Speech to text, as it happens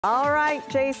All right,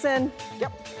 Jason.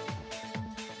 Yep.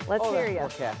 Let's hear you.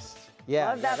 Forecast. Yeah.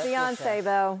 Love that Beyonce,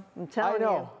 though. I'm telling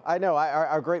you. I know.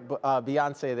 Our great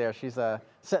Beyonce there. She's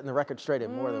setting the record straight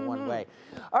in more than one way.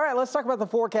 All right, let's talk about the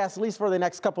forecast, at least for the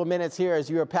next couple of minutes here as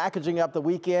you are packaging up the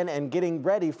weekend and getting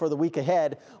ready for the week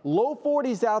ahead. Low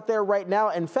 40s out there right now.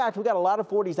 In fact, we got a lot of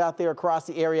 40s out there across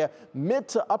the area. Mid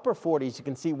to upper 40s. You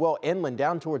can see well inland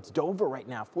down towards Dover right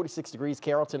now. 46 degrees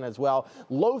Carrollton as well.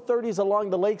 Low 30s along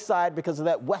the lakeside because of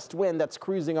that west wind that's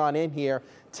cruising on in here.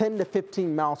 10 to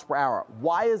 15 miles per hour.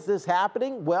 Why is this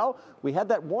happening? Well, we had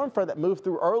that warm front that moved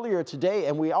through earlier today,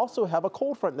 and we also have a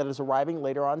cold front that is arriving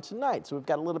later on tonight. So we've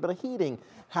got a little bit of heating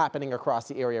happening across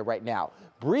the area right now.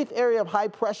 Brief area of high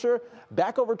pressure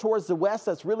back over towards the west.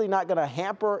 That's really not going to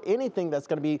hamper anything that's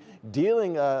going to be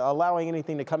allowing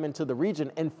anything to come into the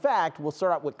region. In fact, we'll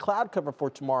start out with cloud cover for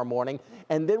tomorrow morning,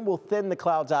 and then we'll thin the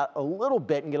clouds out a little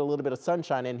bit and get a little bit of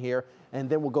sunshine in here, and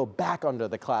then we'll go back under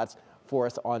the clouds for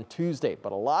us on Tuesday.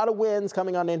 But a lot of winds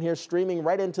coming on in here, streaming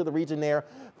right into the region there.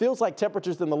 Feels like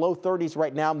temperatures in the low 30s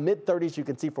right now, mid 30s you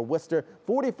can see for Worcester,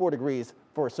 44 degrees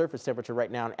for a surface temperature right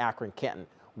now in Akron, Kenton.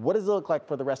 What does it look like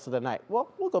for the rest of the night?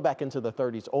 Well, we'll go back into the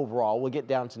 30s overall. We'll get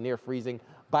down to near freezing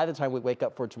by the time we wake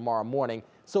up for tomorrow morning.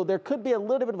 So there could be a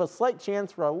little bit of a slight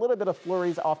chance for a little bit of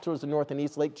flurries off towards the north and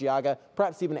east, Lake Geauga,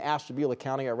 perhaps even Ashtabula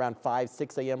County around 5,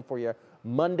 6 a.m. for your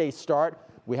Monday start.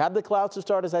 We have the clouds to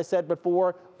start, as I said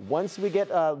before. Once we get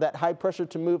that high pressure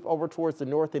to move over towards the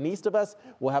north and east of us,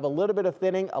 we'll have a little bit of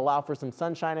thinning, allow for some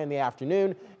sunshine in the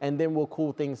afternoon, and then we'll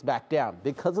cool things back down.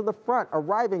 Because of the front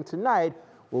arriving tonight,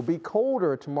 we'll be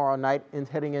colder tomorrow night and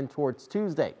heading in towards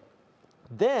Tuesday.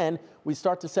 Then we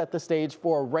start to set the stage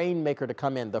for a rainmaker to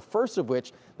come in, the first of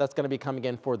which that's going to be coming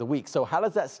in for the week. So how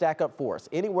does that stack up for us?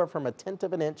 Anywhere from 1/10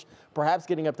 of an inch, perhaps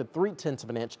getting up to 3/10 of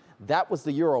an inch. That was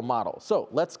the Euro model. So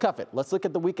let's cuff it. Let's look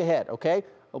at the week ahead, okay?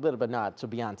 A bit of a nod to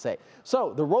Beyonce.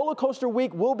 So the roller coaster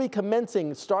week will be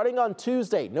commencing starting on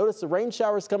Tuesday. Notice the rain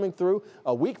showers coming through,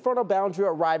 a weak frontal boundary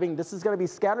arriving. This is going to be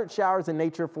scattered showers in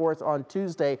nature for us on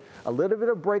Tuesday. A little bit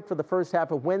of break for the first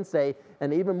half of Wednesday,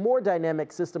 and even more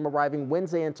dynamic system arriving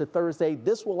Wednesday into Thursday.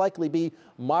 This will likely be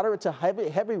moderate to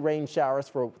heavy rain showers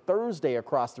for Thursday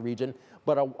across the region,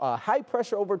 but a high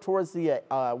pressure over towards the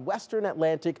western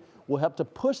Atlantic will help to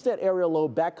push that area low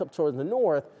back up towards the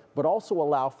north, but also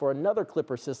allow for another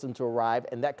clipper system to arrive,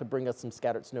 and that could bring us some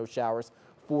scattered snow showers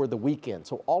for the weekend.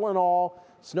 So all in all,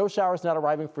 snow showers not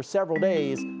arriving for several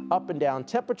days. Up and down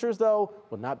temperatures, though,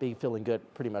 will not be feeling good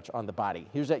pretty much on the body.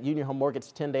 Here's that Union Home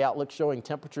Mortgage 10-day outlook showing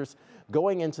temperatures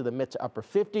going into the mid to upper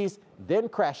 50s, then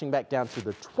crashing back down to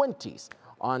the 20s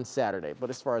on Saturday. But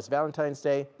as far as Valentine's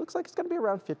Day, looks like it's going to be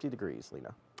around 50 degrees,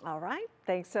 Lena. All right.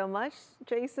 Thanks so much,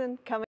 Jason. Coming